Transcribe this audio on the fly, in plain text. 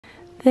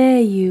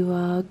There you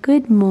are.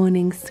 Good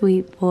morning,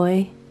 sweet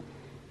boy.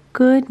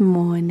 Good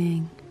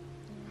morning.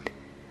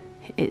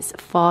 It's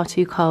far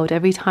too cold.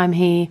 Every time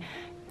he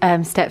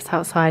steps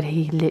outside,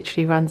 he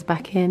literally runs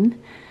back in.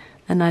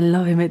 And I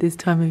love him at this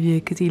time of year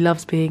because he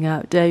loves being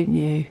out, don't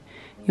you?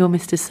 You're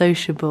Mr.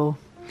 Sociable.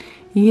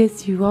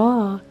 Yes, you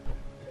are.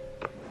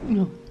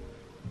 Oh.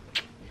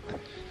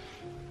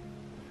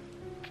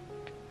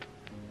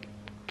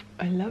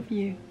 I love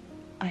you.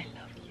 I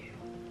love you.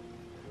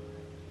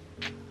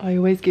 I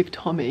always give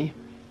Tommy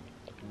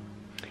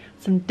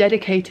some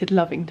dedicated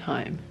loving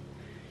time.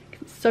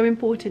 It's so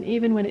important,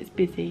 even when it's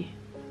busy.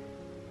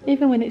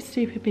 Even when it's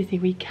super busy,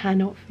 we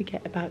cannot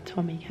forget about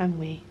Tommy, can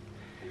we?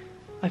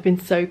 I've been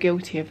so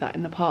guilty of that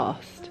in the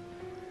past.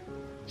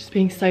 Just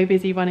being so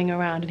busy running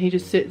around and he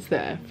just sits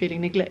there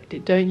feeling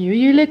neglected, don't you? Are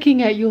you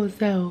looking at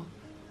yourself?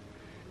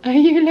 Are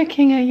you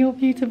looking at your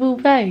beautiful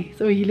face,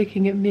 or are you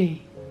looking at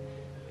me?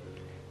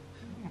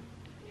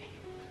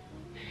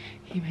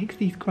 He makes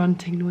these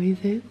grunting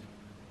noises.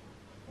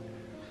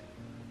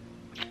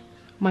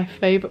 My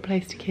favourite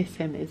place to kiss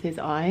him is his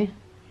eye.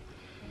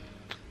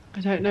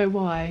 I don't know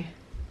why.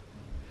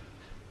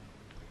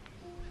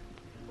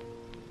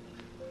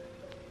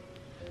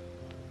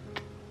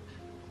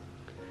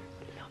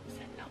 Lots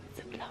and lots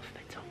of love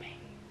for Tommy,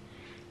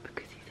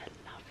 because he's a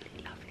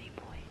lovely, lovely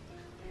boy.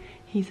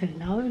 He's a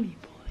lovely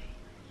boy.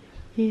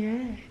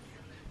 Yes.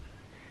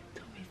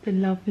 Tommy's the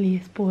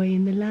loveliest boy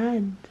in the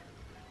land.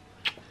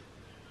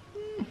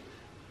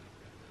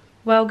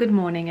 Well, good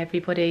morning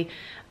everybody.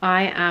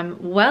 I am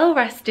well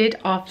rested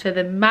after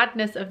the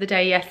madness of the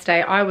day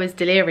yesterday. I was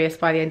delirious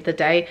by the end of the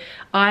day.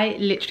 I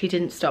literally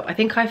didn't stop. I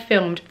think I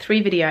filmed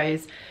 3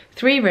 videos,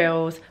 3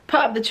 reels, put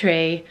up the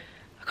tree.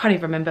 I can't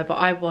even remember, but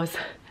I was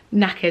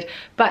knackered.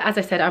 But as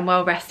I said, I'm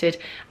well rested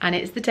and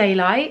it's the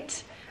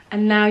daylight.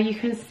 And now you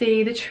can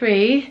see the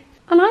tree.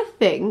 And I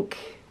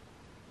think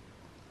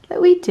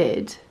that we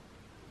did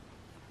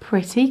a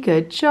pretty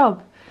good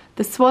job.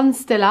 The swan's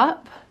still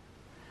up.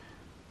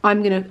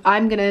 I'm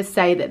gonna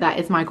say that that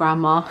is my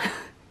grandma,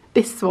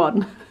 this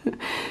swan,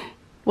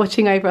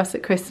 watching over us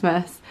at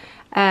Christmas.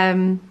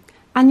 And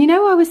you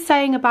know, I was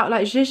saying about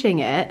like zhuzhing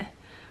it.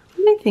 I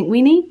don't think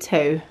we need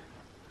to.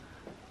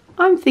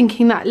 I'm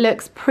thinking that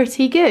looks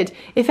pretty good.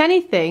 If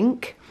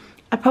anything,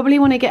 I probably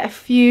want to get a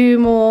few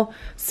more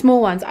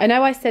small ones. I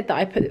know I said that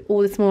I put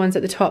all the small ones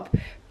at the top,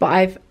 but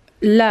I've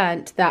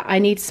learnt that I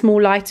need small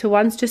lighter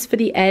ones just for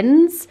the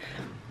ends,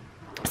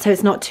 so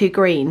it's not too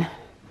green.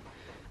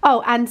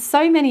 Oh, and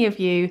so many of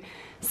you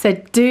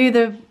said do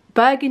the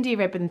burgundy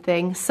ribbon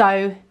thing,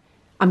 so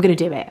I'm going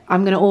to do it.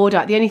 I'm going to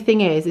order. The only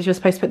thing is you're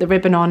supposed to put the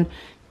ribbon on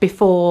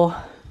before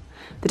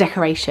the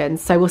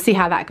decorations, so we'll see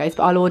how that goes,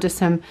 but I'll order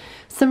some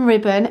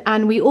ribbon.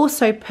 And we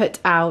also put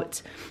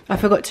out, I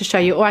forgot to show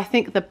you, or I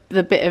think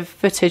the bit of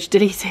footage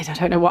deleted, I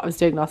don't know what I was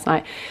doing last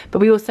night, but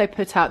we also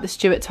put out the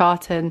Stuart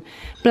Tartan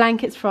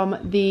blankets from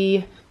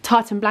the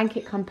Tartan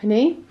Blanket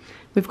Company.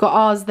 We've got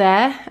ours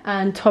there,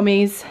 and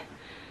Tommy's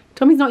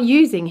not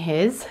using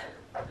his,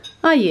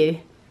 are you?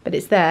 But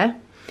it's there.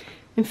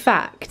 In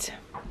fact,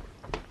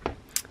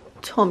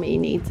 Tommy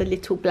needs a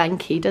little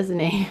blankie, doesn't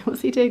he?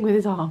 What's he doing with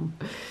his arm?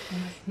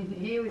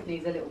 He always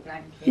needs a little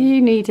blanket. You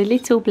need a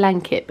little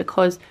blanket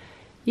because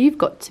you've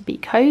got to be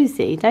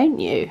cosy, don't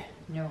you?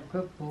 You're a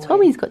good boy.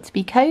 Tommy's got to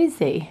be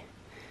cosy.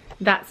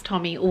 That's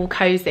Tommy, all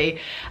cosy.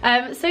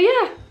 So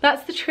yeah,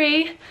 that's the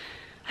tree.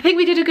 I think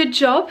we did a good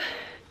job.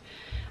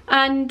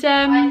 And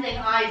I think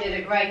I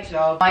did a great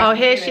job. Oh,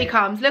 here she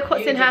comes. Look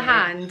what's in her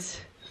hand.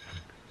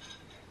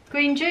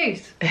 Green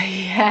juice.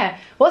 Yeah.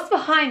 What's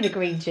behind the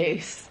green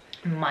juice?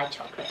 My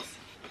chocolates.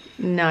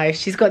 No,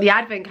 she's got the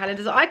advent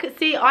calendars. I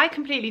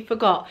completely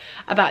forgot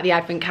about the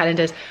advent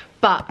calendars.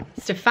 But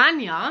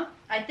Stefania,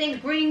 I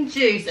think green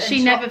juice and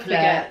she never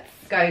forgets.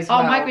 Goes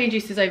well. Oh, my green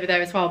juice is over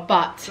there as well.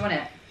 But do you want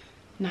it?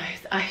 No,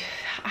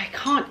 I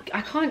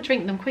can't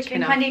drink them quick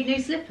enough. I need new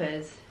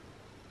slippers.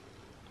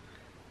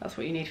 That's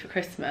what you need for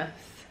Christmas.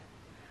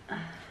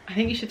 I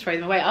think you should throw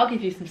them away. I'll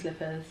give you some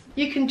slippers.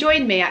 You can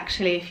join me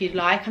actually if you'd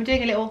like. I'm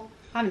doing a little,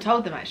 I haven't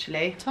told them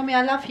actually. Tommy,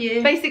 I love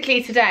you.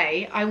 Basically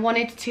today I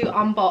wanted to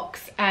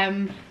unbox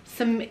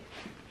some,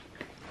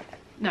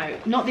 no,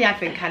 not the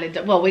advent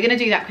calendar. Well, we're going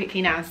to do that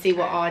quickly now and see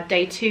what our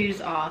day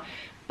 2s are.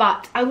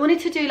 But I wanted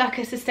to do like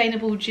a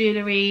sustainable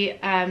jewellery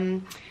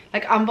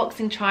like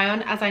unboxing try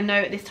on, as I know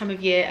at this time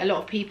of year a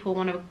lot of people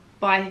want to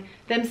buy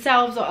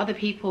themselves or other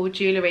people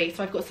jewellery.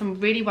 So I've got some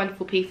really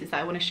wonderful pieces that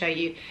I want to show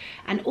you,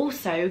 and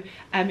also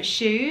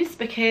shoes,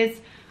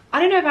 because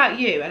I don't know about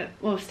you, and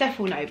well Steph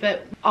will know,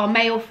 but our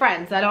male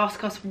friends that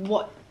ask us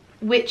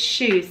which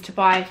shoes to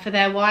buy for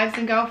their wives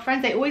and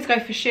girlfriends, they always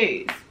go for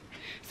shoes.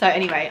 So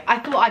anyway, I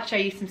thought I'd show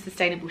you some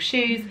sustainable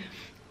shoes.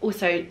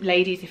 Also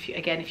ladies, if you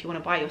want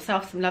to buy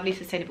yourself some lovely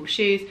sustainable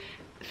shoes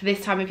for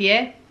this time of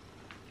year,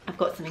 I've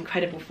got some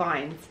incredible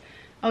finds.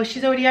 Oh,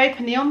 she's already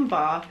opened the on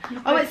bar.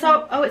 Oh,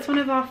 it's one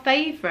of our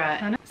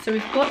favourite. So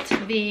we've got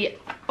the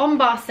on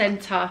bar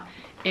centre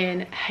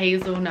in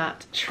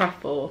hazelnut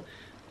truffle.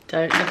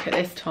 Don't look at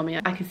this, Tommy.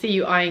 I can see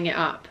you eyeing it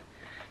up.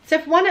 So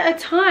one at a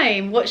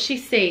time, what's she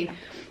seen?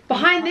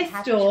 Behind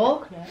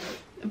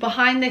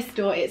this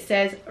door it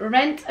says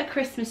rent a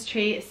Christmas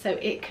tree so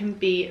it can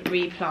be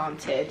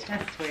replanted.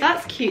 That's sweet.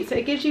 That's cute. So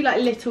it gives you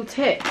like little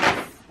tips.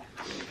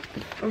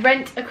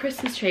 Rent a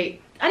Christmas tree.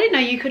 I didn't know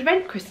you could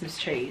rent Christmas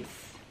trees.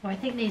 Well, I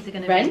think these are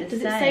going to Rent? be the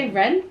Does same. it say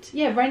rent?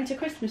 Yeah, rent a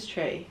Christmas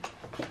tree.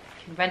 You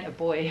can rent a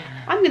boy.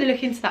 I'm going to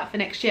look into that for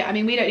next year. I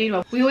mean, we don't need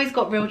one. We always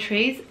got real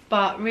trees,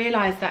 but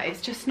realised that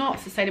it's just not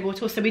sustainable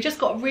at all. So we just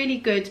got a really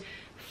good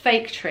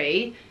fake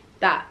tree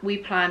that we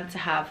plan to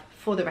have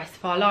for the rest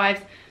of our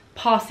lives.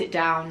 Pass it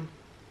down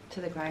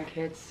To the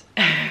grandkids.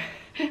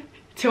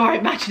 to our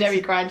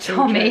imaginary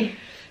grandchildren. Tommy.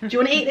 Do you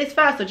want to eat this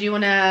first, or do you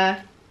want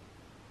to...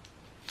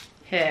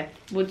 Here,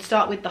 we'll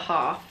start with the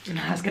half.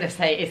 I was going to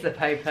say, is the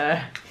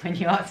poper when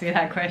you asked me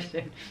that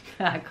question.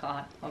 I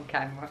can't on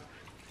camera.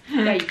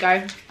 There you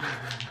go.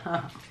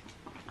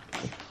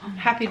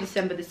 Happy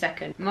December the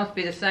 2nd. Must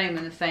be the same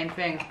and the same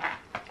thing.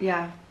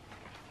 Yeah.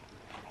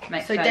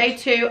 Makes So sense. day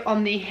 2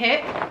 on the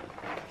hip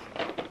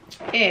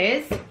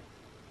is...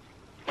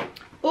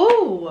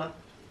 Ooh!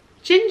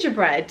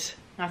 Gingerbread.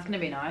 That's going to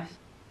be nice.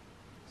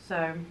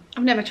 So,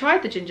 I've never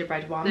tried the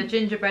gingerbread one. the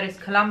gingerbread is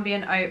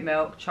Colombian oat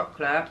milk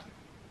chocolate,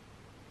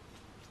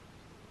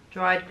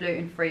 dried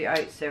gluten-free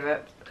oat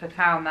syrup,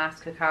 cacao mass,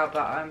 cacao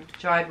butter,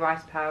 dried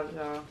rice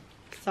powder,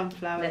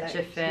 Sunflower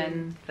leche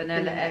fin,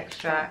 vanilla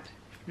extract,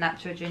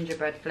 natural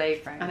gingerbread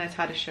flavouring. and a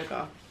tad of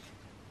sugar,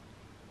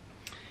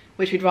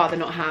 which we'd rather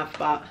not have,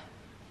 but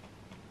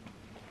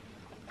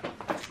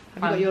have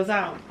you got yours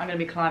out? I'm going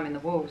to be climbing the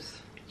walls.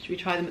 Should we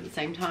try them at the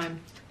same time?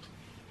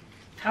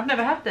 I've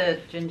never had the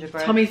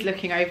gingerbread. Tommy's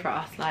looking over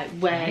at us like,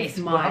 where's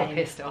He's well mine?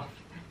 pissed off.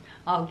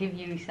 I'll give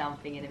you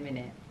something in a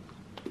minute.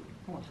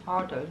 Oh, it's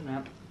hard though, isn't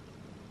it?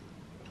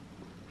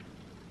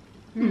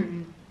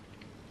 Hmm.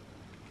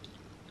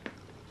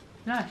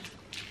 Nice.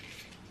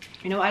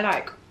 You know what I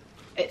like?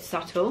 It's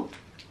subtle.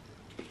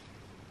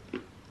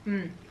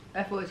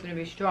 I thought it was going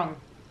to be strong.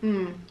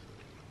 Mm.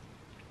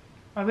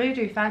 I really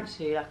do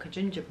fancy like a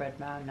gingerbread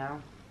man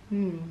now.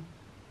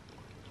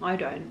 I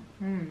don't.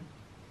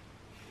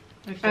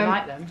 I used to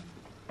like them.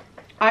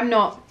 I'm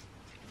not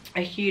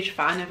a huge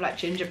fan of like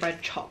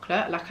gingerbread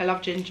chocolate. Like I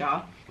love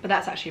ginger, but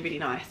that's actually really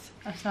nice.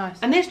 That's nice.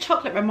 And this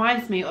chocolate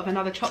reminds me of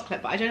another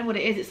chocolate, but I don't know what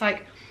it is. It's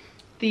like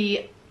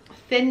the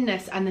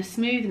thinness and the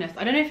smoothness.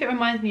 I don't know if it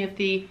reminds me of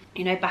the,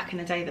 you know, back in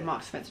the day, the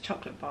Marks and Spencer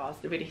chocolate bars,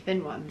 the really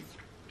thin ones.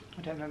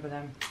 I don't remember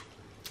them.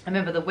 I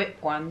remember the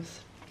whip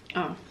ones.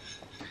 Oh.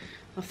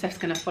 Well, Steph's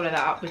going to follow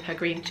that up with her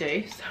green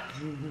juice.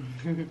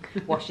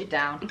 Wash it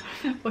down.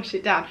 Wash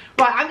it down.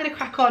 Right, I'm going to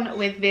crack on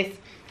with this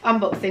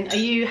unboxing. Are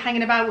you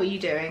hanging about? What are you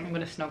doing? I'm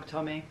going to snog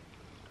Tommy.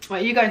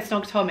 Right, you go and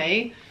snog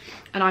Tommy,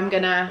 and I'm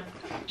going to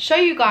show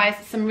you guys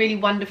some really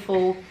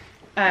wonderful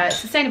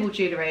sustainable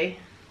jewellery.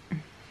 Oh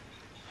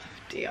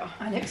dear.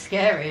 I look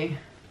scary.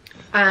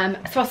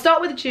 So I'll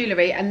start with the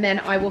jewellery, and then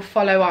I will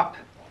follow up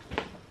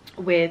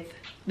with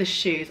the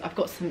shoes. I've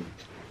got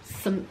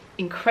some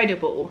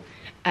incredible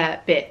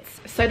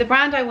bits. So the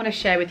brand I want to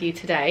share with you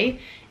today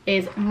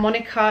is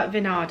Monica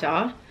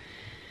Vinader.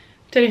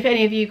 Don't know if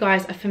any of you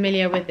guys are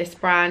familiar with this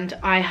brand.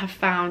 I have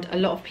found a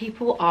lot of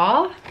people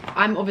are.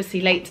 I'm obviously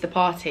late to the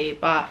party,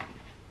 but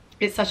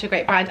it's such a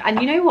great brand.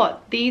 And you know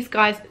what? These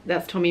guys,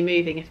 that's Tommy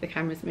moving if the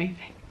camera's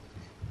moving.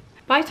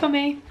 Bye,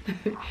 Tommy.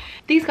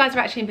 These guys are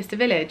actually in Bicester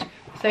Village.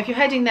 So if you're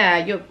heading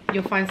there,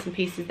 you'll find some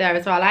pieces there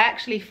as well. I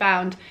actually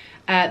found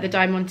the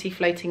Diamante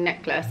floating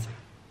necklace,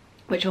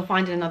 which you'll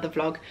find in another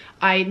vlog.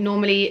 I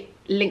normally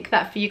link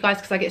that for you guys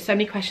because I get so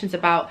many questions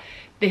about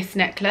this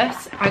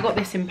necklace. I got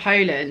this in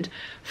Poland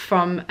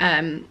from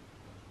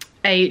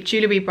a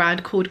jewellery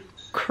brand called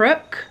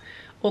Crook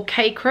or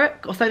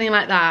K-Crook or something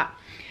like that.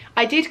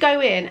 I did go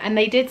in and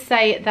they did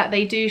say that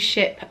they do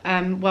ship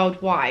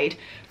worldwide.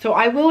 So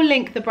I will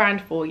link the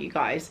brand for you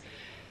guys.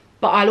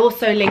 But I'll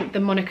also link the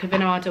Monica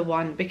Vinader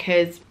one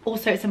because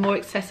also it's a more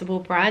accessible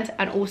brand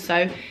and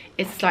also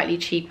it's slightly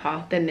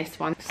cheaper than this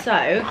one. So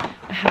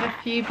I have a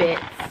few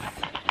bits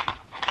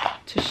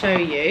to show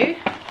you.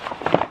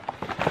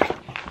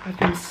 I've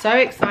been so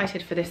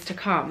excited for this to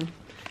come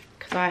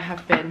because I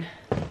have been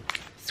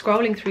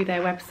scrolling through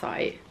their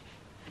website.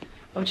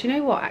 Oh, do you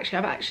know what? Actually,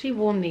 I've actually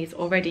worn these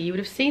already. You would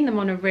have seen them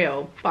on a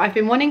reel. But I've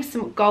been wanting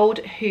some gold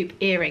hoop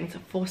earrings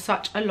for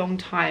such a long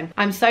time.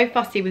 I'm so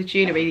fussy with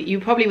jewellery that you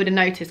probably would have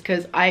noticed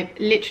because I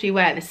literally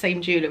wear the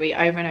same jewellery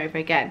over and over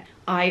again.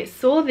 I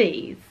saw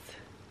these.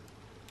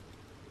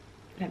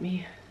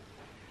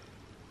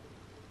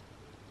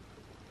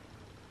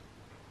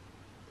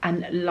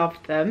 And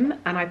loved them,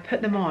 and I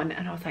put them on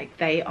and I was like,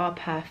 they are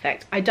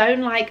perfect. I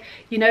don't like,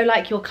 you know,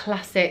 like your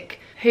classic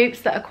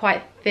hoops that are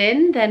quite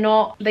thin.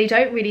 They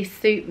don't really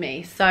suit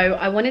me. So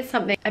I wanted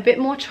something a bit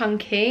more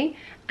chunky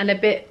and a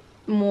bit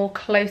more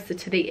closer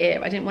to the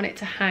ear. I didn't want it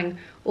to hang.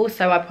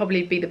 Also, I'd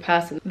probably be the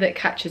person that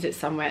catches it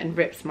somewhere and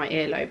rips my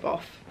earlobe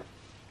off.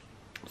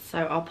 So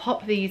I'll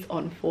pop these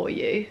on for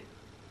you.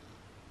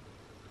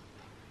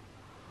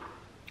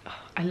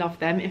 Oh, I love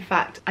them. In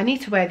fact, I need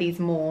to wear these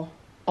more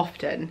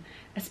often,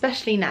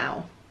 especially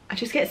now. I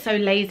just get so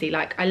lazy.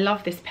 Like, I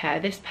love this pair.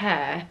 This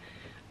pair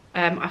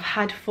I've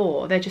had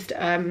 4. They're just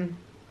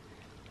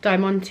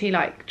diamante,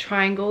 like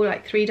triangle,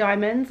 like 3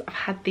 diamonds. I've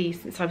had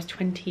these since I was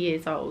 20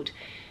 years old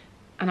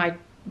and I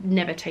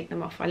never take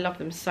them off. I love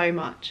them so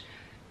much,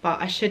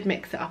 but I should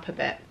mix it up a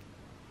bit.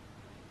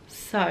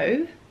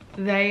 So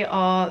they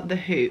are the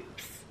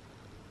hoops,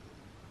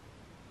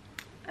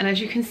 and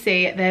as you can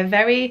see, they're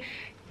very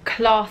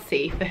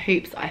classy for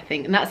hoops, I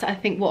think, and that's, I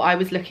think, what I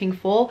was looking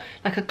for,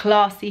 like a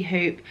classy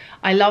hoop.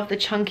 I love the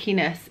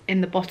chunkiness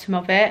in the bottom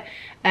of it.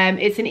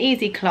 It's an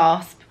easy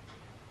clasp.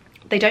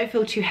 They don't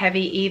feel too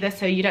heavy either,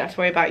 so you don't have to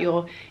worry about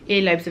your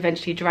earlobes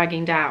eventually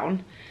dragging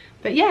down.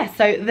 But yeah,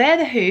 so they're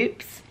the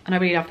hoops, and I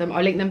really love them.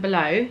 I'll link them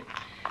below.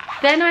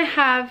 Then I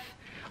have,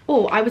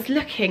 oh, I was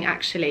looking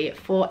actually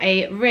for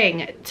a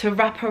ring to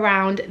wrap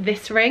around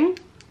this ring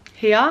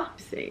here.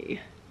 Let's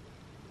see,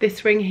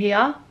 this ring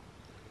here.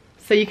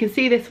 So you can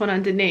see this one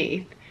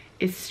underneath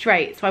is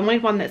straight. So I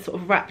wanted one that's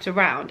sort of wrapped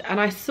around, and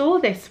I saw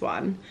this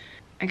one,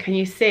 and can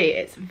you see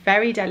it's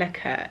very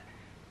delicate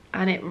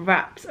and it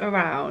wraps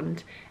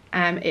around.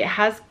 It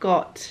has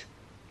got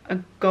a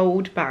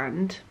gold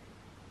band.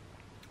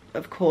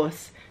 Of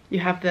course, you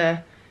have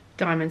the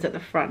diamonds at the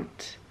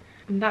front,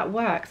 and that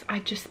works. I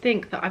just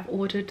think that I've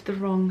ordered the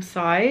wrong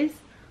size.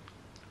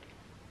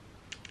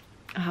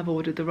 I have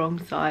ordered the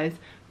wrong size,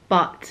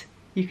 but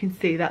you can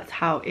see that's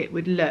how it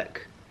would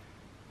look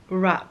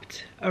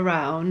wrapped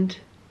around.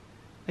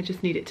 I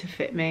just need it to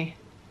fit me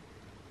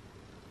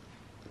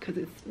because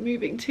it's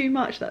moving too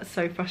much. That's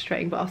so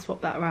frustrating, but I'll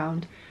swap that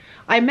around.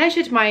 I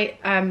measured my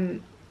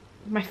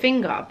my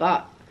finger,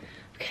 but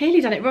I've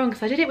clearly done it wrong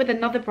because I did it with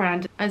another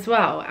brand as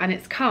well, and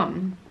it's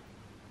come.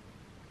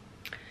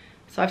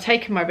 So I've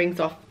taken my rings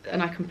off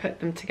and I can put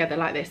them together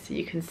like this so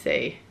you can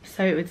see.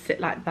 So it would sit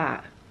like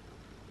that.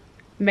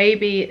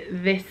 Maybe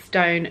this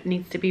stone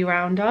needs to be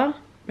rounder.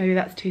 Maybe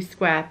that's too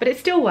square, but it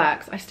still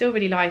works. I still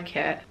really like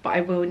it, but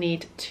I will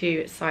need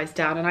to size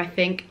down. And I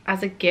think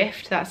as a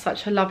gift, that's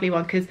such a lovely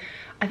one, because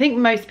I think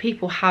most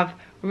people have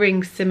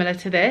rings similar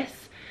to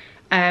this.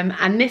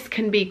 And this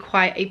can be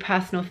quite a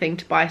personal thing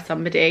to buy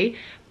somebody,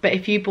 but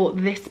if you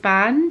bought this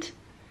band,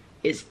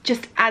 it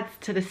just adds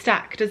to the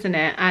stack, doesn't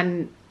it?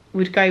 And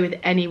would go with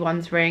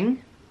anyone's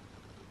ring.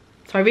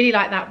 So I really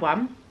like that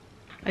one.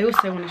 I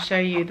also want to show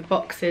you the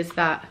boxes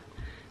that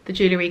the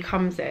jewellery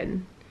comes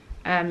in.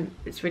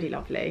 It's really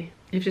lovely.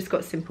 You've just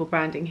got simple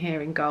branding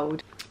here in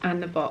gold,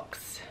 and the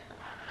box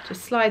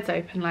just slides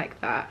open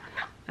like that,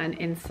 and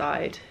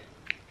inside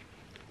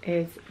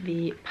is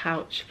the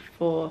pouch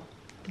for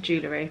the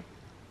jewellery.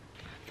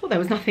 I thought there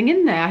was nothing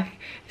in there.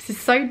 This is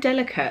so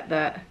delicate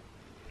that,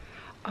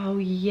 oh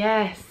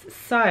yes,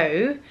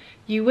 so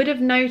you would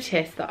have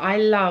noticed that I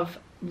love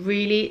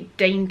really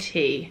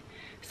dainty.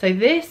 So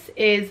this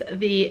is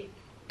the,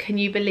 can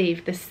you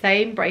believe, the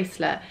same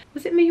bracelet.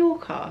 Was it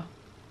Mallorca?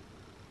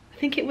 I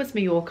think it was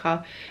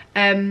Mallorca.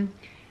 And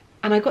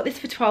I got this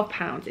for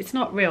 £12. It's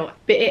not real,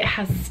 but it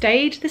has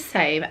stayed the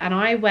same, and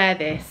I wear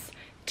this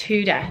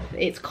to death.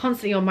 It's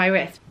constantly on my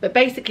wrist. But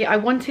basically I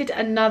wanted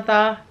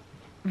another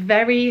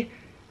very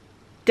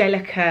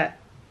delicate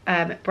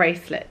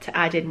bracelet to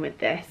add in with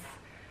this,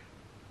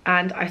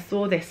 and I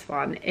saw this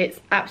one. It's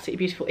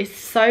absolutely beautiful. It's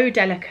so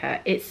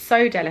delicate. It's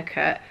so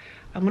delicate.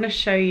 I want to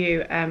show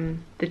you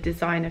the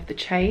design of the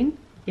chain.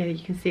 Yeah,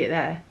 you can see it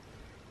there.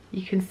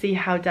 You can see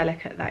how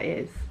delicate that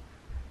is.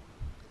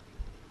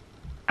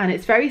 And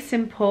it's very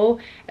simple,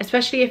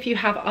 especially if you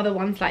have other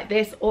ones like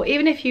this, or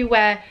even if you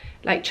wear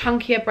like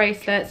chunkier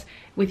bracelets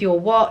with your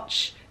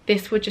watch,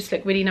 this would just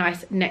look really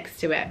nice next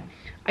to it.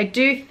 I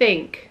do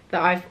think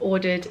that I've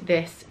ordered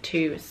this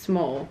too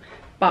small,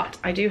 but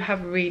I do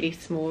have really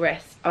small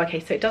wrists. Okay,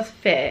 so it does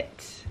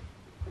fit,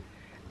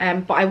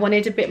 but I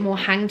wanted a bit more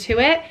hang to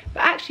it.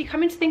 But actually,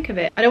 coming to think of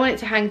it, I don't want it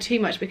to hang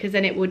too much because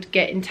then it would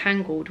get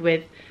entangled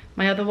with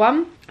my other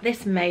one.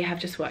 This may have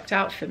just worked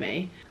out for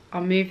me.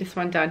 I'll move this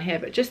one down here,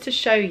 but just to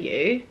show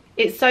you,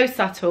 it's so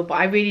subtle, but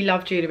I really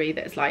love jewellery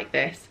that's like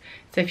this.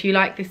 So if you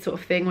like this sort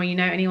of thing, or you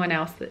know anyone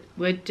else that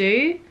would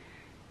do,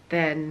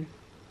 then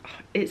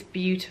it's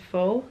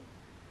beautiful.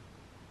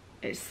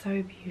 It's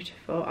so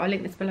beautiful. I'll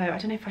link this below. I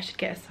don't know if I should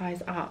get a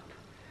size up,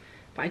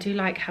 but I do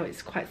like how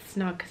it's quite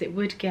snug, because it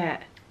would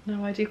get,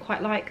 no, I do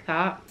quite like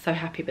that. So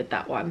happy with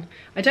that one.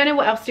 I don't know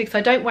what else to do, because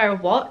I don't wear a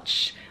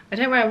watch. I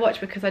don't wear a watch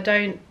because I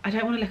don't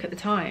want to look at the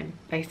time,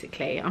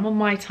 basically. I'm on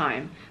my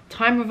time.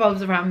 Time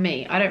revolves around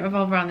me. I don't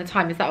revolve around the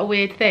time. Is that a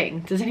weird thing?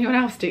 Does anyone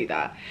else do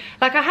that?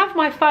 Like, I have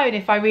my phone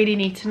if I really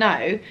need to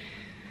know.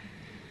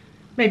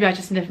 Maybe I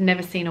just have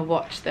never seen a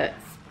watch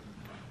that's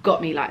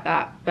got me like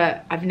that,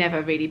 but I've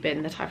never really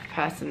been the type of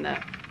person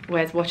that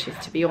wears watches,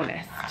 to be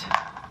honest.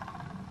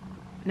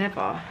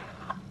 Never.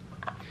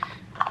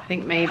 I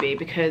think maybe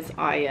because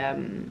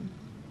I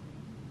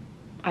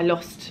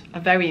lost a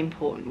very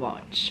important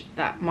watch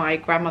that my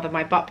grandmother,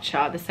 my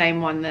bupcha, the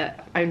same one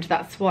that owned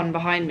that swan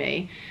behind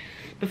me,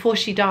 before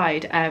she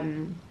died,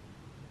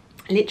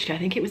 literally I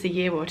think it was a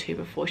year or two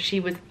before, she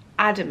was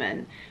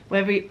adamant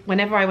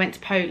whenever I went to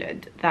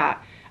Poland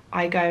that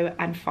I go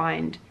and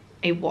find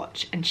a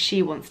watch and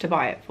she wants to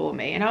buy it for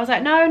me. And I was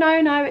like, no,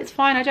 no, no, it's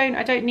fine. I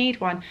don't need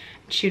one.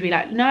 She'd be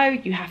like, no,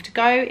 you have to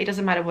go. It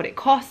doesn't matter what it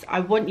costs. I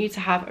want you to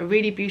have a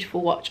really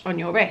beautiful watch on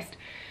your wrist.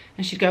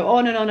 And she'd go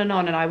on and on and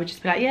on. And I would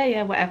just be like, yeah,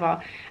 yeah,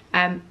 whatever.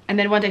 And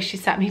then one day she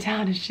sat me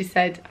down and she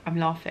said, I'm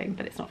laughing,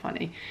 but it's not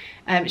funny.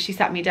 She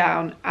sat me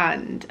down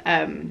and,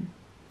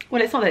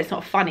 well, it's not that it's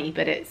not funny,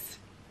 but it's,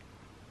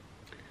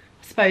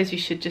 I suppose you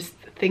should just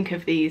think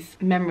of these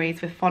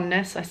memories with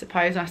fondness, I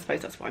suppose. And I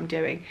suppose that's what I'm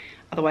doing.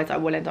 Otherwise I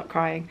will end up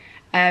crying.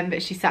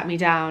 But she sat me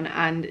down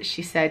and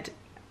she said,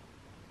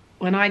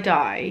 when I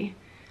die,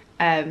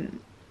 I'm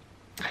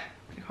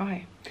gonna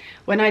cry.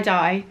 When I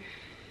die,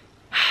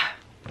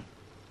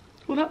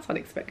 well, that's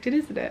unexpected,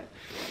 isn't it?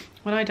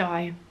 When I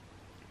die,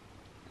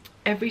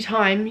 every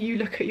time you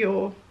look at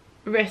your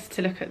wrist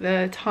to look at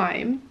the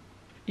time,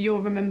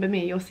 you'll remember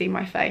me, you'll see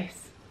my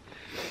face.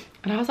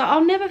 And I was like,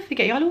 I'll never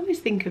forget you, I'll always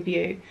think of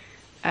you.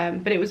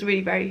 But it was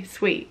really very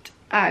sweet.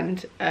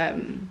 And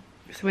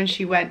so when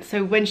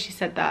she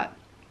said that,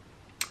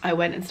 I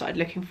went and started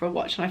looking for a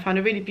watch, and I found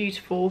a really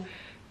beautiful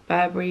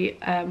Burberry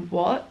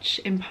watch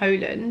in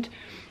Poland,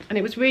 and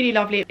it was really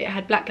lovely. It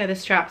had black leather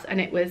straps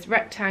and it was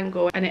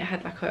rectangle, and it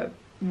had like a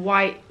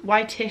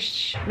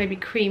whitish, maybe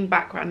cream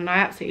background, and I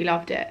absolutely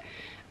loved it.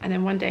 And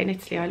then one day in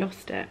Italy I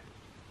lost it,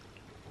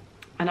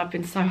 and I've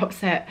been so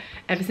upset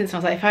ever since. I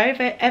was like, if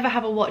I ever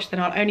have a watch, then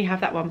I'll only have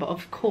that one. But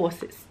of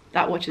course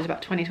that watch is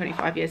about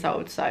 20-25 years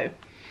old, so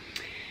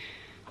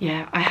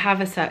yeah, I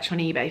have a search on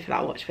eBay for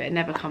that watch, but it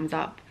never comes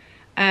up.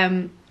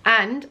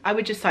 And I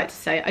would just like to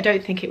say, I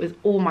don't think it was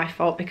all my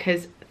fault,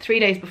 because 3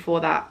 days before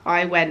that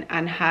I went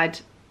and had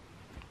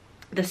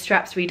the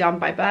straps redone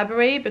by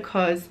Burberry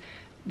because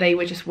they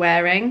were just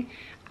wearing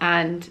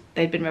and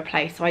they'd been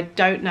replaced. So I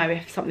don't know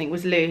if something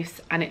was loose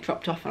and it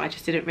dropped off and I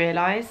just didn't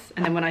realise.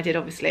 And then when I did,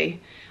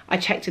 obviously I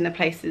checked in the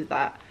places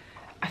that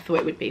I thought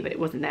it would be, but it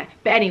wasn't there.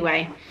 But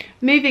anyway,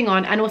 moving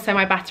on. And also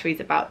my battery's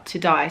about to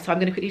die, so I'm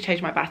going to quickly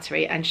change my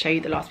battery and show you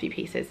the last few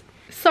pieces.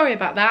 Sorry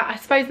about that. I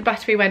suppose the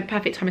battery went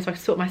perfect timing, so I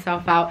could sort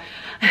myself out.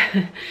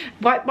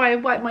 wipe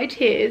my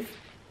tears.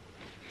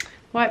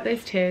 Wipe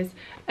those tears.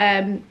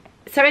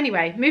 So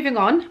anyway, moving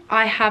on,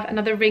 I have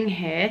another ring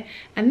here,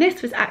 and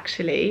this was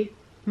actually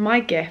my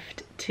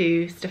gift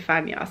to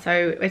Stefania.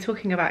 So we're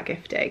talking about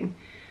gifting,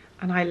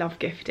 and I love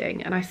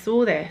gifting, and I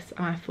saw this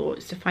and I thought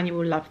Stefania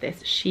will love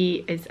this.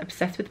 She is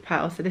obsessed with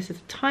pearls, so this is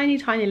a tiny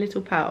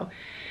little pearl,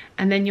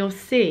 and then you'll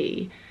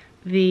see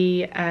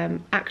the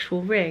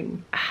actual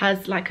ring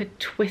has like a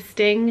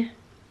twisting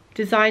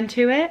design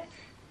to it.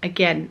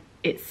 Again,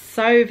 it's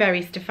so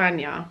very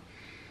Stefania,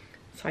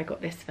 so I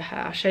got this for her.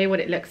 I'll show you what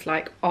it looks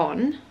like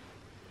on,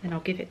 and I'll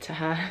give it to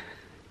her.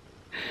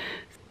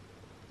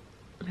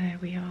 There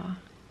we are.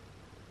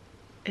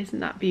 Isn't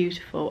that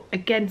beautiful?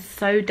 Again,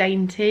 so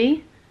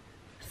dainty,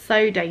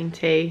 so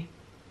dainty.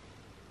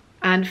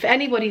 And for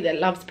anybody that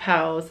loves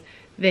pearls,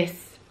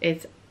 this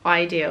is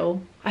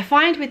ideal. I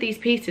find with these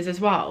pieces as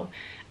well,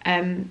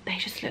 they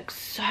just look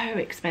so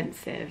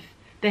expensive.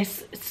 They're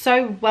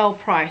so well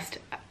priced,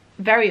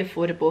 very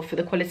affordable for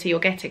the quality you're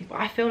getting, but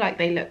I feel like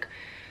they look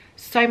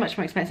so much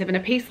more expensive, and a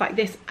piece like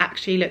this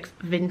actually looks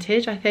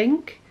vintage, I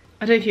think.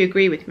 I don't know if you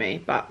agree with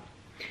me, but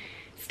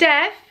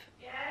Steph,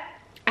 yeah?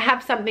 I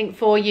have something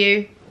for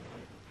you.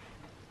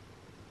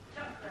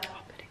 Chocolate.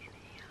 I'll put it in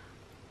here.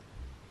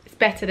 It's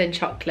better than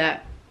chocolate.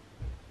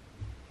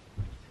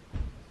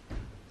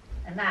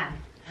 A man.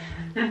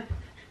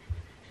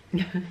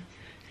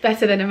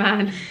 Better than a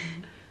man.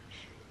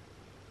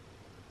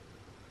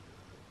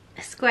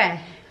 A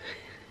square.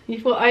 You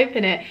thought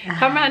open it.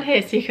 Come around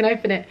here so you can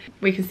open it.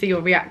 We can see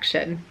your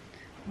reaction.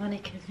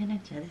 Monica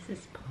vinegar, this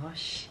is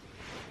posh.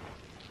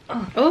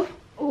 Oh. Oh.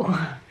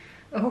 Oh.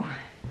 Oh.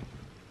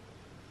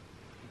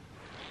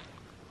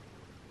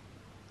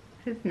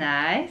 This is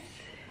nice.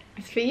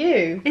 It's for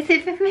you. Is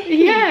it for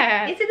me?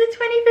 Yeah. Is it the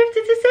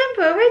 25th of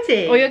December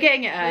already? Or you're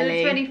getting it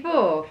early. The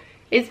 24th.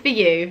 It's for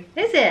you.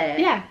 Is it?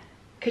 Yeah.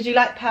 Because you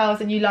like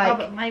pearls and you like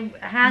but my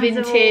hands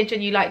vintage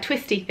and you like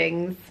twisty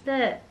things.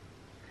 Look.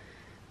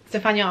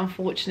 Stefania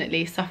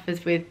unfortunately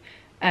suffers with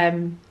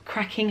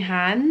cracking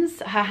hands.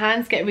 Her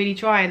hands get really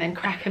dry and then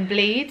crack and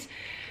bleed.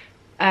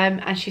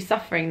 And she's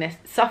suffering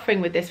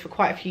with this for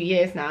quite a few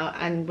years now.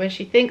 And when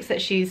she thinks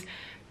that she's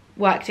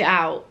worked it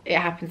out, it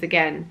happens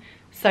again.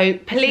 So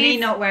please, it's me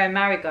not wearing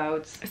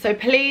marigolds. So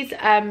please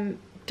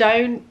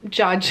don't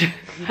judge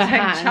her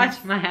hands. Don't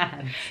judge my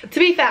hands. To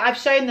be fair, I've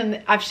shown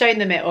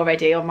them it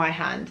already on my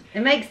hand.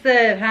 It makes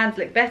the hands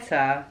look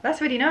better. That's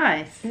really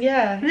nice.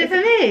 Yeah. Is it for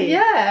me?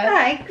 Yeah.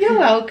 Thanks. You're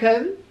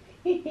welcome.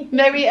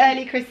 Merry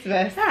early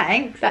Christmas.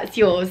 Thanks. That's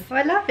yours. Oh,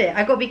 I love it.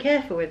 I've got to be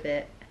careful with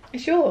it.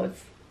 It's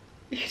yours.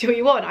 You can do what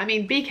you want. I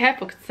mean, be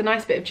careful because it's a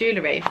nice bit of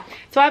jewellery.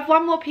 So I have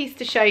one more piece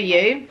to show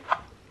you.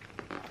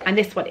 And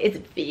this one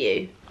isn't for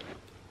you.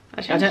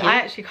 Actually, I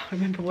actually can't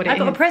remember what it is. I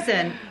got a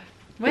present.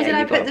 Where did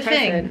I put the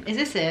thing? Is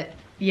this it?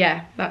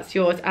 Yeah, that's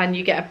yours. And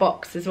you get a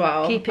box as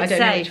well. Keep it I don't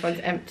safe. know which one's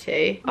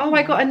empty. Oh,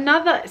 I got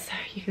another. So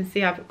you can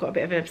see I've got a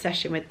bit of an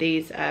obsession with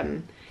these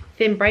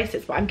thin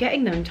bracelets, but I'm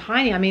getting them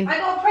tiny. I mean, I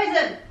got a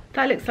present.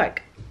 that looks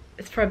like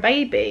it's for a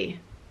baby.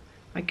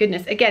 My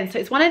goodness. Again, so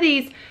it's one of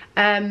these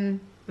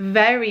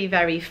very,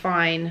 very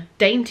fine,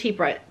 dainty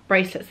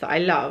bracelets that I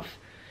love.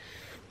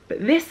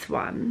 But this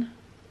one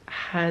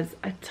has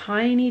a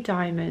tiny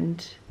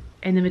diamond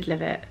in the middle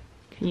of it.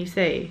 Can you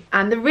see?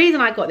 And the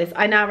reason I got this,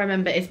 I now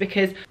remember, is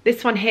because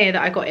this one here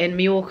that I got in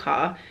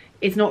Mallorca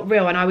is not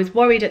real, and I was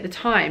worried at the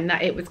time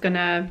that it was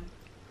gonna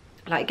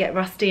like get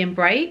rusty and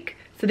break.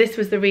 So this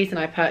was the reason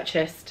I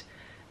purchased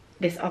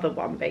this other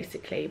one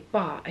basically.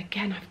 But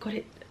again, I've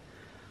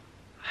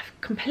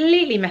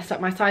completely messed up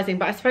my sizing,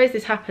 but I suppose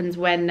this happens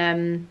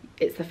when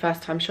it's the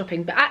first time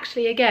shopping. But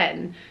actually,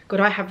 again, God,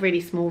 I have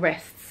really small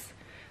wrists.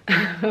 I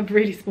have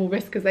really small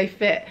wrists because they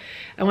fit,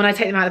 and when I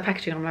take them out of the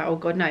packaging I'm like, oh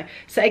god, no.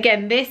 So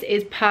again, this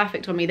is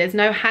perfect on me. There's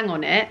no hang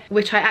on it,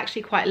 which I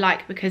actually quite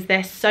like because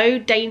they're so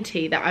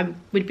dainty that I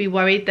would be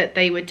worried that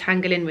they would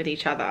tangle in with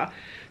each other.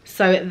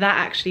 So that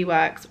actually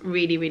works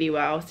really, really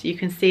well. So you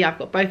can see I've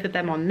got both of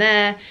them on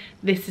there.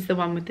 This is the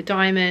one with the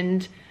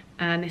diamond,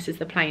 and this is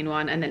the plain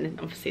one, and then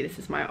obviously this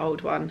is my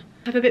old one.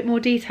 I have a bit more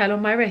detail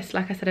on my wrist.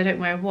 Like I said, I don't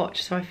wear a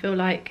watch, so I feel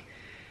like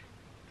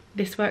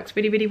this works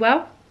really, really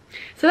well.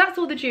 So that's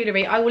all the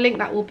jewellery. I will link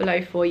that all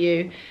below for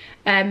you.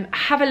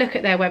 Have a look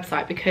at their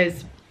website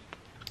because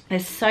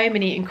there's so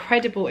many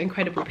incredible,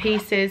 incredible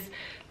pieces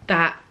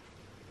that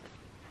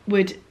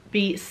would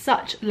be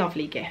such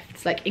lovely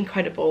gifts, like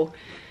incredible.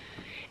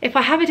 If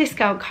I have a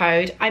discount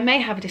code, I may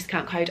have a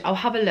discount code. I'll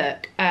have a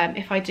look.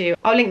 If I do,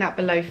 I'll link that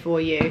below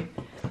for you.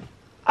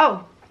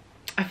 Oh,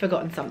 I've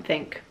forgotten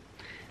something.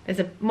 There's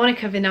a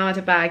Monica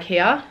Vinader bag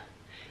here,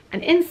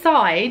 and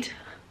inside,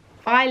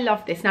 I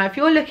love this. Now, if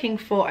you're looking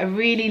for a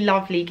really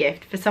lovely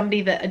gift for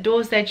somebody that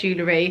adores their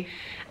jewellery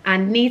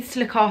and needs to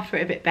look after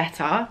it a bit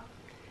better,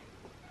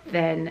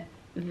 then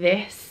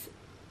this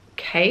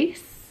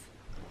case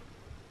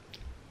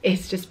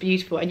is just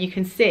beautiful. And you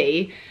can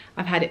see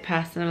I've had it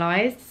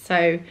personalised.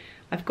 So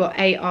I've got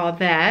AR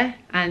there,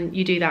 and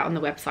you do that on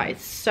the website.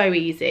 It's so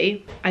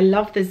easy. I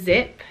love the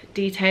zip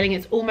detailing.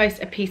 It's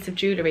almost a piece of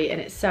jewellery in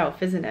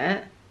itself, isn't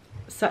it?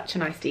 Such a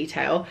nice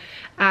detail.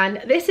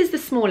 And this is the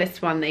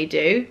smallest one they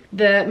do.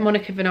 The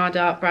Monica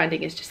Vinader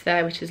branding is just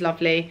there, which is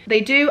lovely. They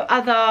do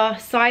other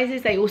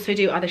sizes, they also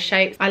do other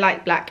shapes. I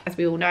like black, as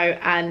we all know,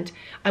 and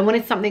I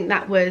wanted something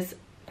that was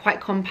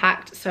quite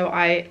compact so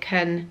I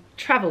can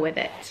travel with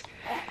it.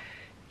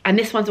 And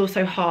this one's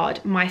also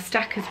hard. My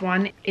Stackers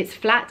one, it's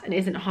flat and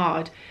isn't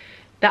hard.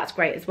 That's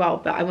great as well,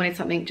 but I wanted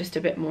something just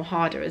a bit more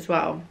harder as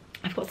well.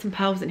 I've got some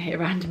pearls in here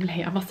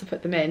randomly, I must have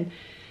put them in.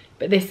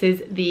 But this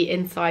is the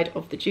inside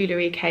of the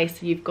jewellery case.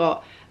 So you've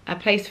got a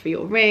place for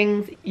your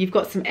rings. You've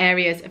got some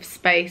areas of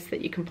space that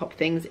you can pop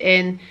things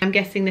in. I'm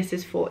guessing this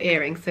is for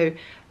earrings. So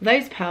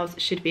those pearls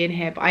should be in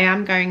here. But I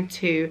am going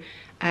to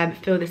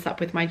fill this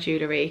up with my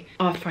jewellery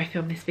after I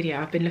film this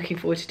video. I've been looking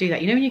forward to do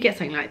that. You know when you get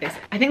something like this?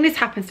 I think this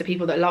happens to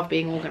people that love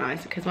being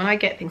organised, because when I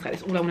get things like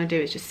this, all I want to do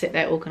is just sit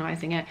there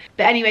organising it.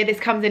 But anyway, this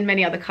comes in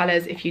many other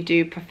colours if you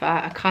do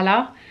prefer a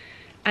colour.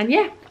 And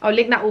yeah, I'll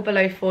link that all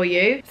below for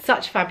you.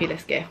 Such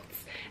fabulous gifts.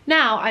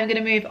 Now I'm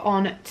going to move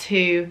on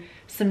to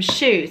some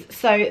shoes.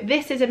 So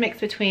this is a mix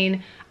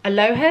between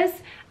Aloha's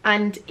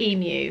and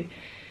Emu.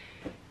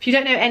 If you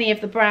don't know any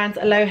of the brands,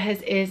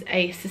 Aloha's is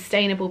a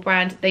sustainable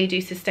brand. They do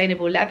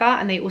sustainable leather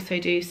and they also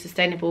do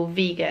sustainable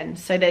vegan.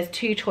 So there's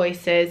two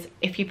choices.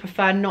 If you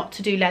prefer not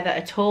to do leather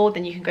at all,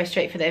 then you can go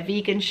straight for their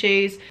vegan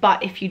shoes.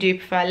 But if you do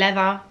prefer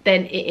leather,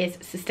 then it is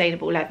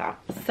sustainable leather.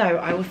 So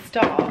I will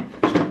start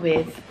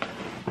with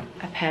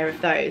a pair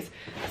of those.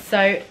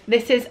 So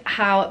this is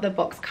how the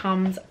box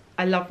comes.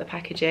 I love the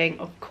packaging.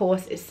 Of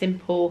course, it's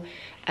simple,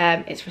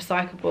 it's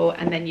recyclable,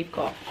 and then you've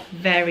got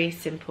very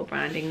simple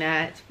branding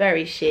there. It's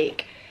very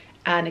chic.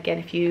 And again,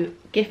 if you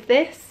gift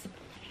this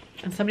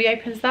and somebody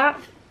opens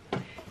that,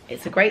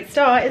 it's a great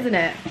start, isn't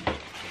it?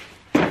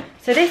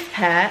 So this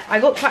pair, I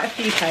got quite a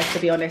few pairs to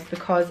be honest,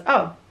 because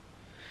oh,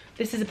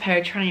 this is a pair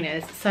of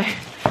trainers. So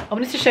I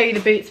wanted to show you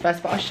the boots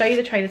first, but I'll show you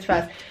the trainers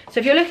first.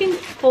 So if you're looking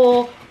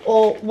for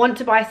or want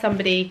to buy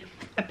somebody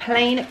a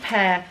plain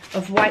pair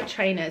of white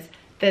trainers,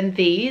 then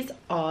these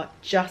are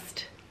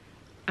just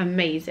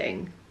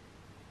amazing.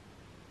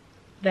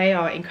 They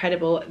are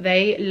incredible.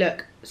 They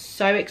look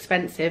so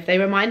expensive. They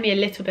remind me a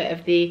little bit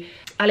of the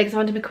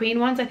Alexander McQueen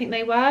ones, I think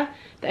they were,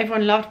 that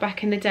everyone loved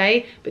back in the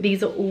day, but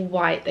these are all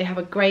white. They have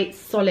a great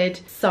solid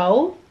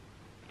sole,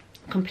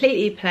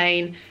 completely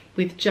plain,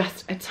 with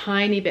just a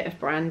tiny bit of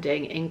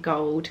branding in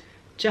gold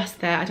just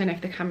there. I don't know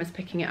if the camera's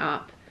picking it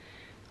up.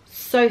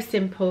 So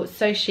simple,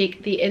 so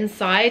chic. The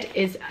inside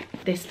is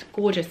this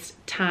gorgeous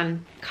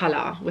tan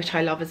colour, which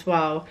I love as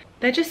well.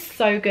 They're just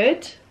so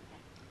good.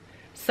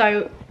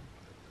 So,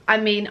 I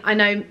mean, I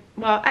know,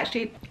 well,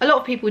 actually, a lot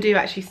of people do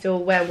actually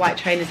still wear white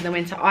trainers in the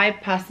winter. I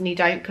personally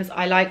don't, because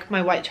I like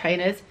my white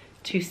trainers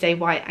to stay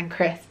white and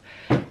crisp.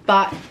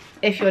 But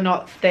if you're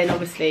not, then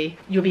obviously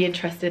you'll be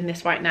interested in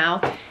this right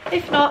now.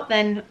 If not,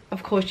 then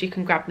of course you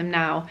can grab them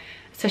now,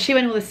 especially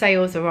when all the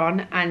sales are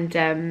on,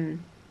 and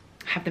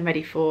have them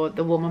ready for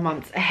the warmer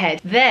months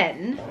ahead.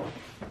 Then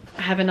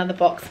I have another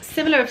box,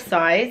 similar of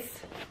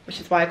size, which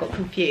is why I got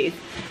confused.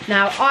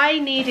 Now, I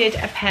needed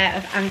a pair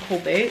of ankle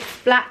boots,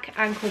 black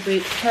ankle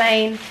boots,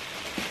 plain,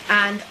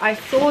 and I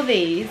saw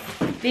these.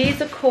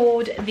 These are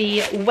called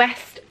the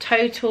West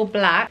Total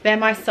Black. They're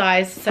my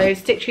size, so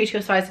stick true to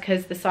your size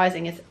because the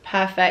sizing is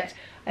perfect.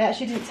 I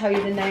actually didn't tell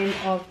you the name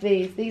of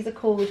these. These are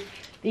called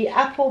the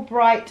Apple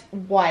Bright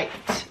White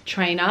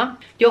trainer.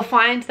 You'll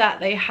find that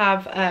they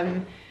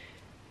have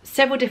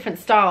several different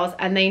styles,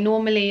 and they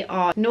normally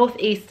are north,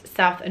 east,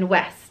 south and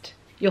west.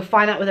 You'll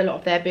find that with a lot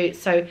of their boots.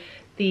 So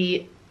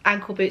the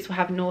ankle boots will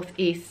have north,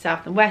 east,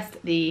 south and west.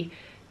 The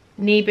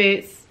knee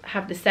boots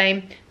have the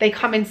same. They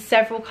come in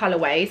several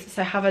colorways,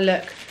 so have a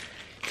look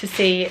to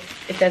see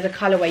if there's a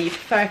colorway you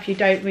prefer if you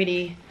don't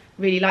really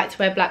like to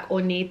wear black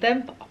or need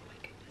them. But oh my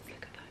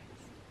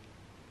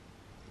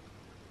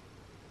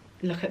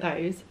goodness, look at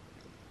those.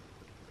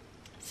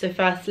 So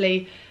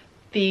firstly,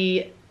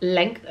 the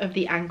length of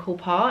the ankle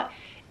part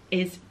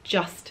is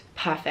just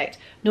perfect.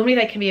 Normally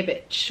they can be a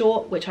bit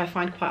short, which I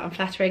find quite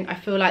unflattering. I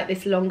feel like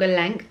this longer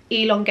length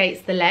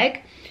elongates the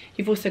leg.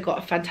 You've also got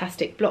a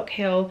fantastic block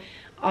heel.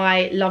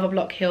 I love a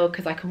block heel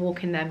because I can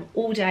walk in them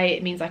all day.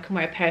 It means I can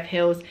wear a pair of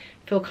heels,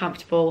 feel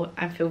comfortable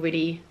and feel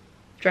really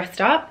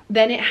dressed up.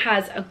 Then it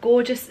has a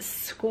gorgeous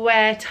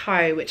square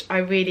toe, which I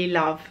really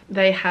love.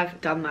 They have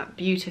done that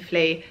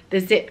beautifully. The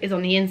zip is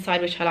on the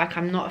inside, which I like.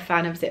 I'm not a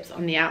fan of zips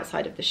on the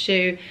outside of the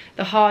shoe.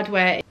 The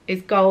hardware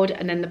is gold,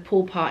 and then the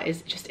pull part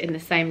is just in the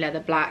same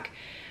leather black.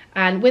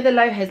 And with the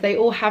Aloha's, they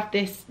all have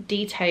this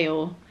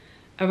detail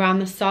around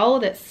the sole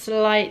that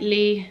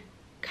slightly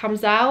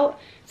comes out,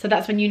 so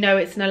that's when you know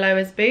it's an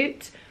Aloha's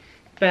boot.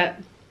 But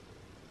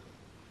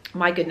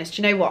my goodness,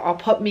 do you know what? I'll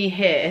pop me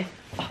here.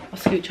 Oh, I'll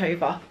scooch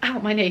over. Ow,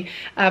 my knee.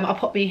 I'll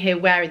pop me here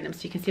wearing them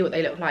so you can see what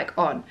they look like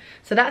on.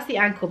 So that's the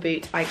ankle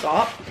boot I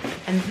got.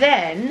 And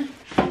then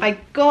I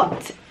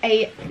got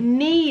a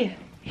knee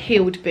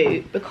heeled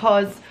boot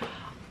because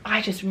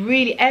I just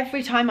really,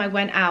 every time I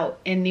went out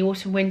in the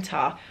autumn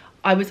winter,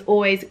 I was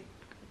always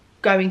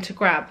going to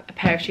grab a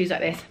pair of shoes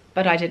like this,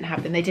 but I didn't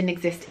have them. They didn't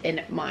exist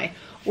in my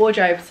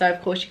wardrobe. So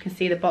of course you can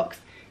see the box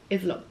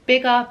is a lot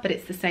bigger, but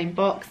it's the same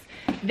box.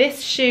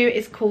 This shoe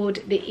is called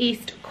the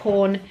East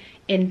Corn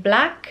in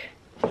black.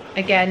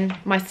 Again,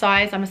 my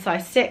size, I'm a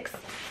size 6,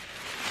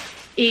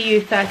 EU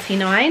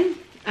 39,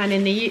 and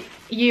in the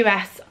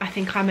US I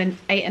think I'm an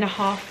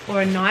 8.5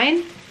 or a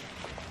 9,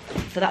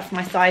 so that's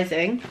my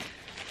sizing.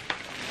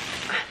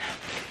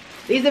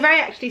 These are very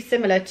actually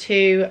similar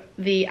to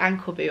the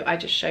ankle boot I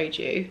just showed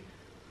you,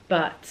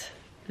 but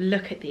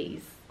look at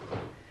these.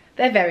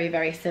 They're very,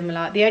 very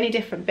similar. The only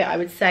different bit I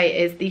would say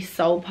is the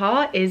sole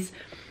part is,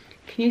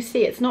 can you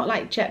see, it's not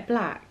like jet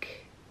black.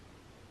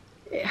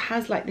 It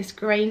has like this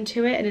grain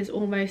to it and is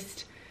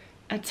almost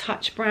a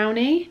touch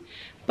brownie.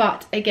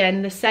 But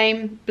again, the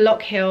same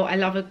block heel. I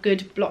love a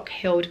good block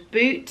heeled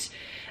boot.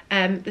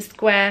 The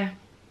square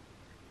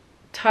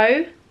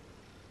toe,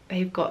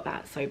 they've got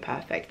that so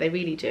perfect. They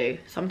really do.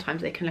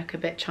 Sometimes they can look a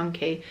bit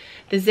chunky.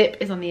 The zip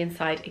is on the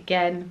inside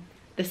again.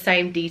 The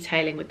same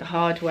detailing with the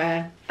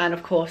hardware, and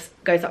of course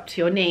goes up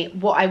to your knee.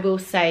 What I will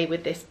say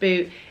with this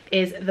boot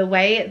is the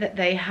way that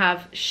they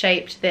have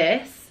shaped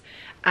this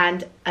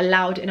and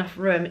allowed enough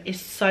room is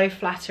so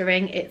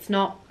flattering. It's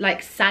not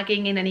like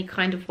sagging in any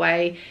kind of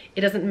way.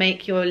 It doesn't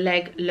make your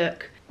leg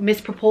look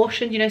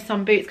misproportioned. You know,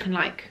 some boots can,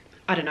 like,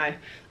 I don't know,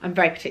 I'm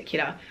very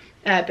particular,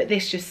 but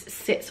this just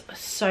sits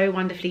so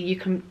wonderfully. You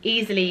can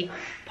easily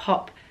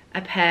pop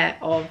a pair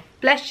of,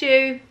 bless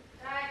you,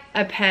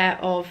 a pair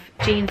of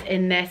jeans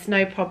in this,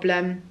 no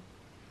problem.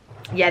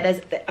 Yeah,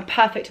 there's a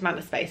perfect amount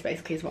of space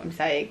basically is what I'm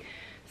saying.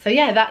 So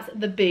yeah, that's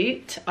the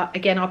boot.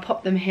 Again, I'll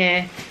pop them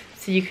here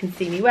so you can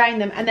see me wearing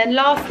them. And then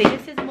lastly,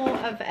 this is more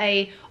of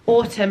a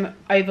autumn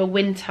over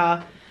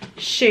winter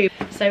shoe.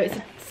 So it's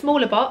a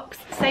smaller box,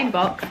 same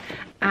box,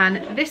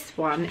 and this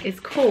one is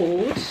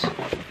called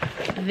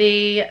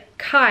the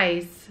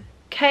Kais,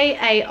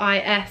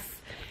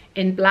 K-A-I-S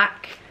in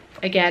black.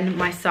 Again,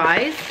 my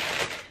size.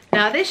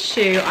 Now this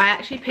shoe, I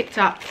actually picked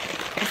up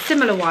a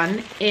similar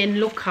one in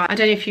Lucca. I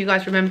don't know if you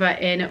guys remember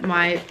in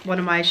one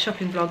of my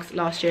shopping vlogs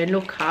last year in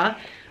Lucca,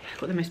 I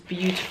got the most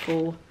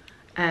beautiful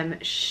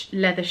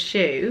leather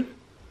shoe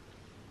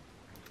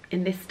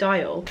in this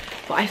style.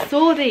 But I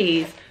saw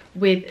these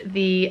with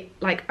the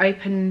like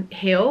open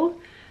heel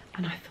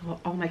and I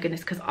thought, oh my goodness,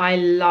 because I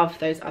love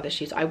those other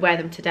shoes. I wear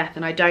them to death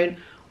and I don't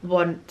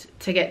want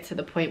to get to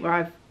the point where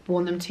I've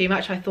worn them too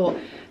much. I thought,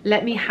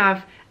 let me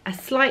have a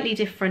slightly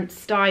different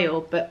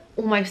style but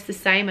almost the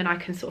same, and I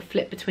can sort of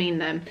flip between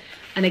them.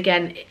 And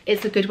again,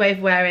 it's a good way of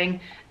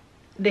wearing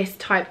this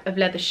type of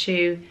leather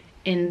shoe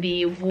in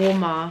the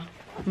warmer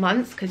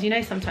months, because you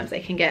know sometimes they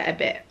can get a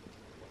bit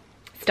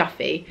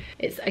stuffy.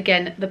 It's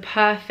again the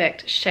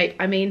perfect shape.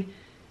 I mean,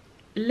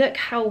 look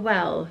how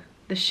well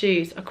the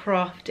shoes are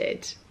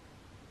crafted.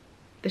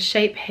 The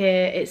shape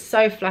here, it's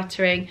so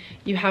flattering.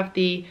 You have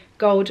the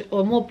gold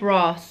or more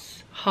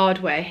brass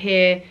hardware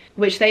here,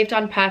 which they've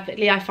done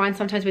perfectly. I find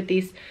sometimes with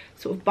these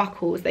sort of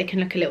buckles they can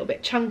look a little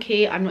bit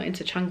chunky. I'm not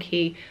into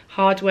chunky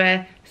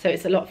hardware, so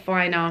it's a lot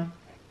finer.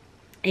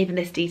 Even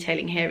this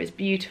detailing here is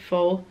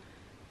beautiful.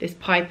 this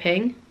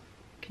piping.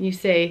 Can you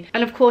see?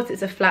 And of course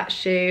it's a flat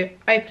shoe,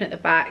 open at the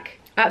back.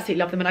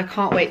 Absolutely love them and I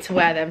can't wait to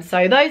wear them.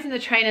 So those and the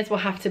trainers will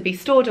have to be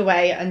stored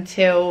away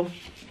until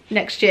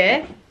next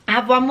year. I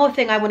have one more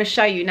thing I want to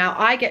show you. Now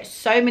I get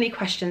so many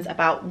questions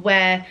about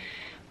where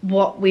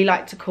what we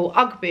like to call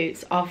UGG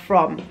boots are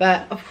from,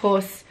 but of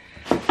course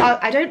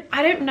I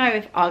don't know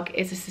if UGG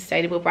is a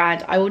sustainable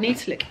brand. I will need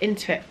to look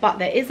into it, but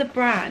there is a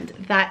brand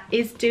that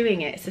is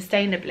doing it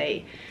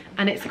sustainably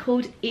and it's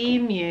called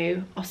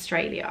Emu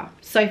Australia.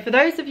 So for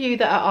those of you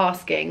that are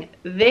asking,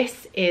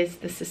 this is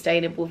the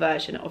sustainable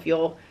version of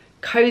your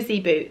cozy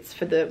boots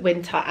for the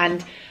winter.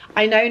 And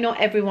I know not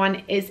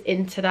everyone is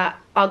into that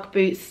UGG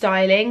boot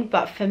styling,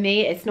 but for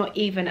me it's not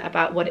even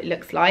about what it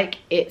looks like,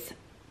 it's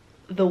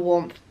the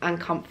warmth and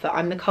comfort.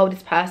 I'm the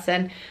coldest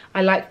person.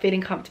 I like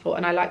feeling comfortable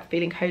and I like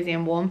feeling cozy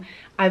and warm.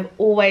 I've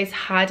always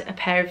had a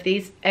pair of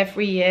these.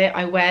 Every year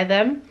I wear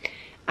them,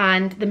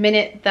 and the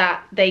minute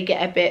that they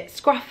get a bit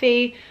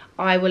scruffy,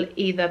 I will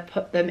either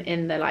put them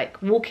in the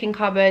like walk-in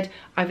cupboard.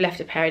 I've left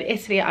a pair in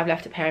Italy, I've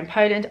left a pair in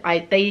Poland.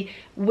 They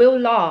will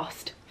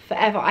last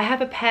forever. I have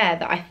a pair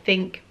that I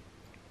think,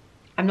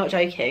 I'm not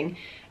joking,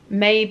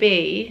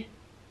 maybe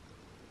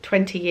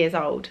 20 years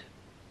old.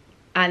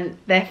 And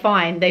they're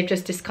fine. They've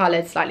just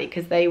discoloured slightly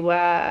because they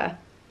were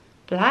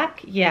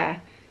black. Yeah,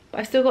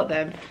 but I've still got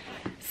them.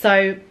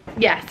 So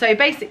yeah, so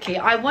basically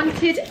I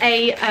wanted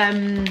a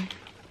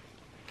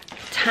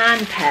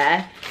tan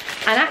pair,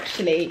 and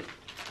actually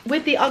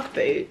with the UGG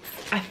boots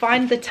I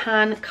find the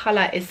tan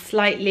colour is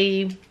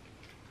slightly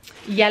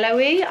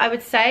yellowy, I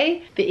would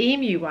say. The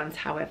Emu ones,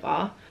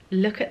 however,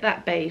 look at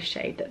that beige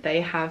shade that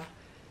they have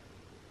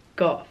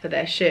got for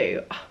their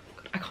shoe. Oh,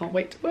 I can't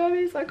wait to wear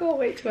these. I can't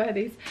wait to wear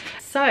these.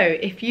 So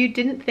if you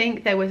didn't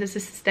think there was a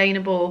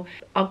sustainable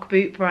UGG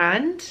boot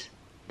brand,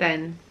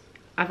 then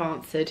I've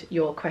answered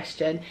your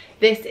question.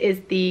 This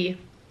is the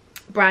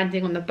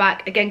branding on the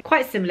back. Again,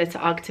 quite similar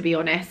to UGG, to be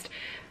honest.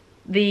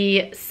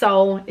 The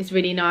sole is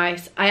really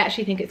nice. I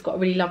actually think it's got a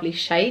really lovely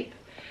shape,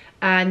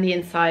 and the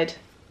inside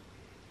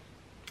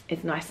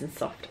is nice and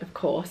soft, of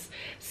course.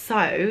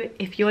 So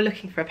if you're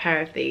looking for a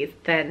pair of these,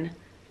 then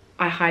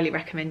I highly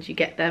recommend you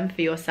get them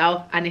for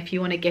yourself. And if you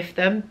want to gift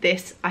them,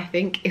 this I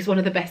think is one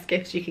of the best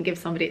gifts you can give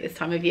somebody at this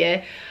time of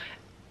year.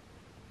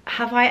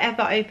 Have I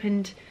ever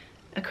opened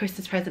a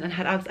Christmas present and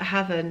had Uggs? I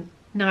haven't,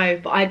 no,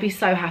 but I'd be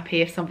so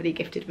happy if somebody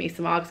gifted me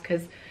some Uggs,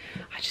 because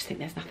I just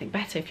think there's nothing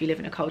better if you live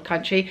in a cold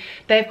country.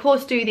 They of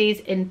course do these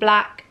in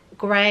black,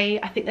 grey,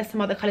 I think there's some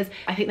other colours.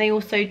 I think they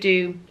also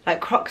do like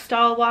Croc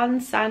style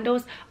ones,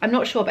 sandals, I'm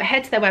not sure, but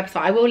head to their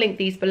website. I will link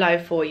these below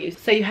for you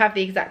so you have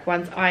the exact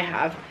ones I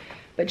have.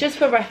 But just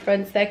for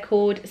reference, they're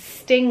called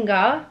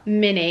Stinger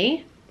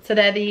Mini. So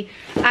they're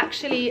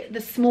actually the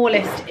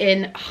smallest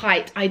in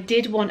height. I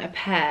did want a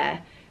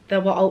pair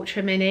that were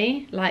ultra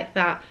mini like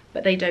that,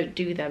 but they don't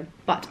do them.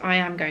 But I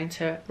am going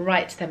to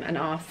write to them and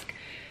ask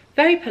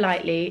very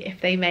politely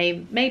if they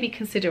may maybe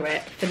consider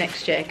it for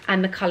next year.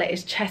 And the colour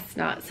is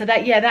chestnut. So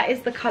that, yeah, that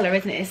is the colour,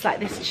 isn't it? It's like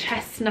this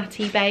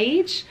chestnutty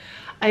beige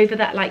over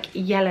that like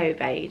yellow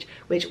beige,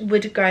 which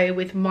would go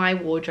with my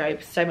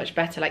wardrobe so much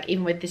better, like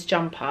even with this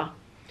jumper.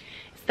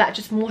 That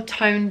just more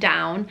toned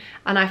down,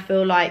 and I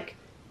feel like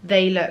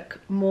they look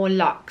more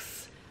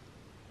luxe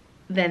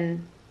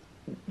than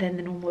the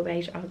normal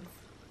beige Uggs.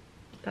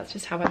 That's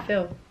just how I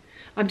feel.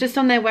 I'm just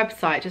on their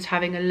website just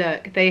having a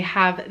look. They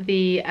have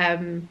the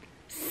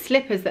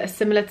slippers that are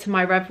similar to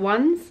my Rev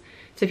ones.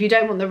 So if you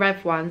don't want the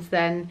Rev ones,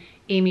 then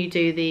Emu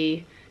do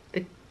the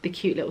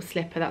cute little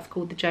slipper that's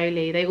called the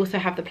Jolie. They also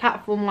have the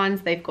platform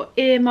ones. They've got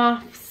ear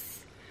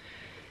muffs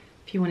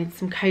if you wanted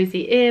some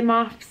cozy ear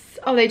muffs.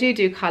 Oh, they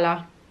do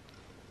colour.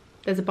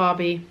 There's a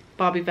Barbie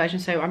version,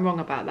 so I'm wrong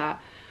about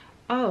that.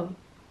 Oh,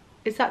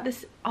 is that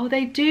this? Oh,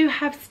 they do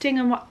have Sting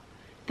and what?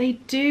 They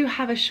do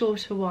have a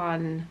shorter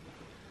one.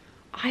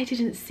 I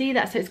didn't see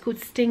that, so it's called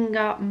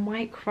Stinger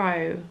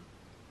Micro.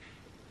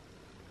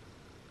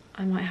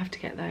 I might have to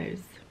get those.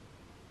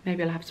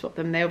 Maybe I'll have to swap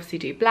them. They obviously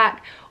do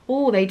black.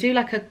 Oh, they do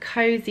like a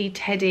cozy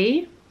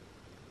teddy.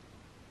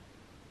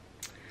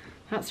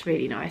 That's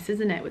really nice,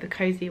 isn't it? With a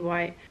cozy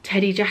white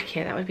teddy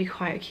jacket. That would be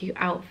quite a cute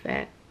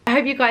outfit. I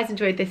hope you guys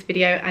enjoyed this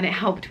video and it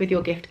helped with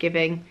your gift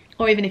giving,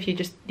 or even if you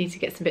just need to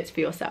get some bits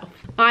for yourself.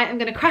 I am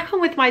going to crack on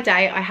with my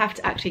day. I have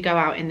to actually go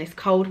out in this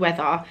cold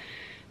weather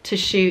to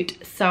shoot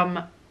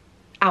some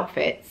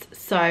outfits,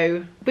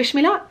 so wish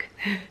me luck.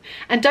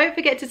 And don't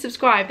forget to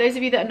subscribe. Those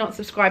of you that are not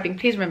subscribing,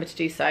 please remember to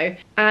do so.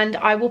 And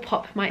I will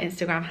pop my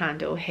Instagram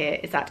handle here.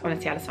 It's at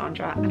Honestly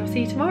Alessandra, and I'll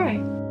see you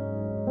tomorrow.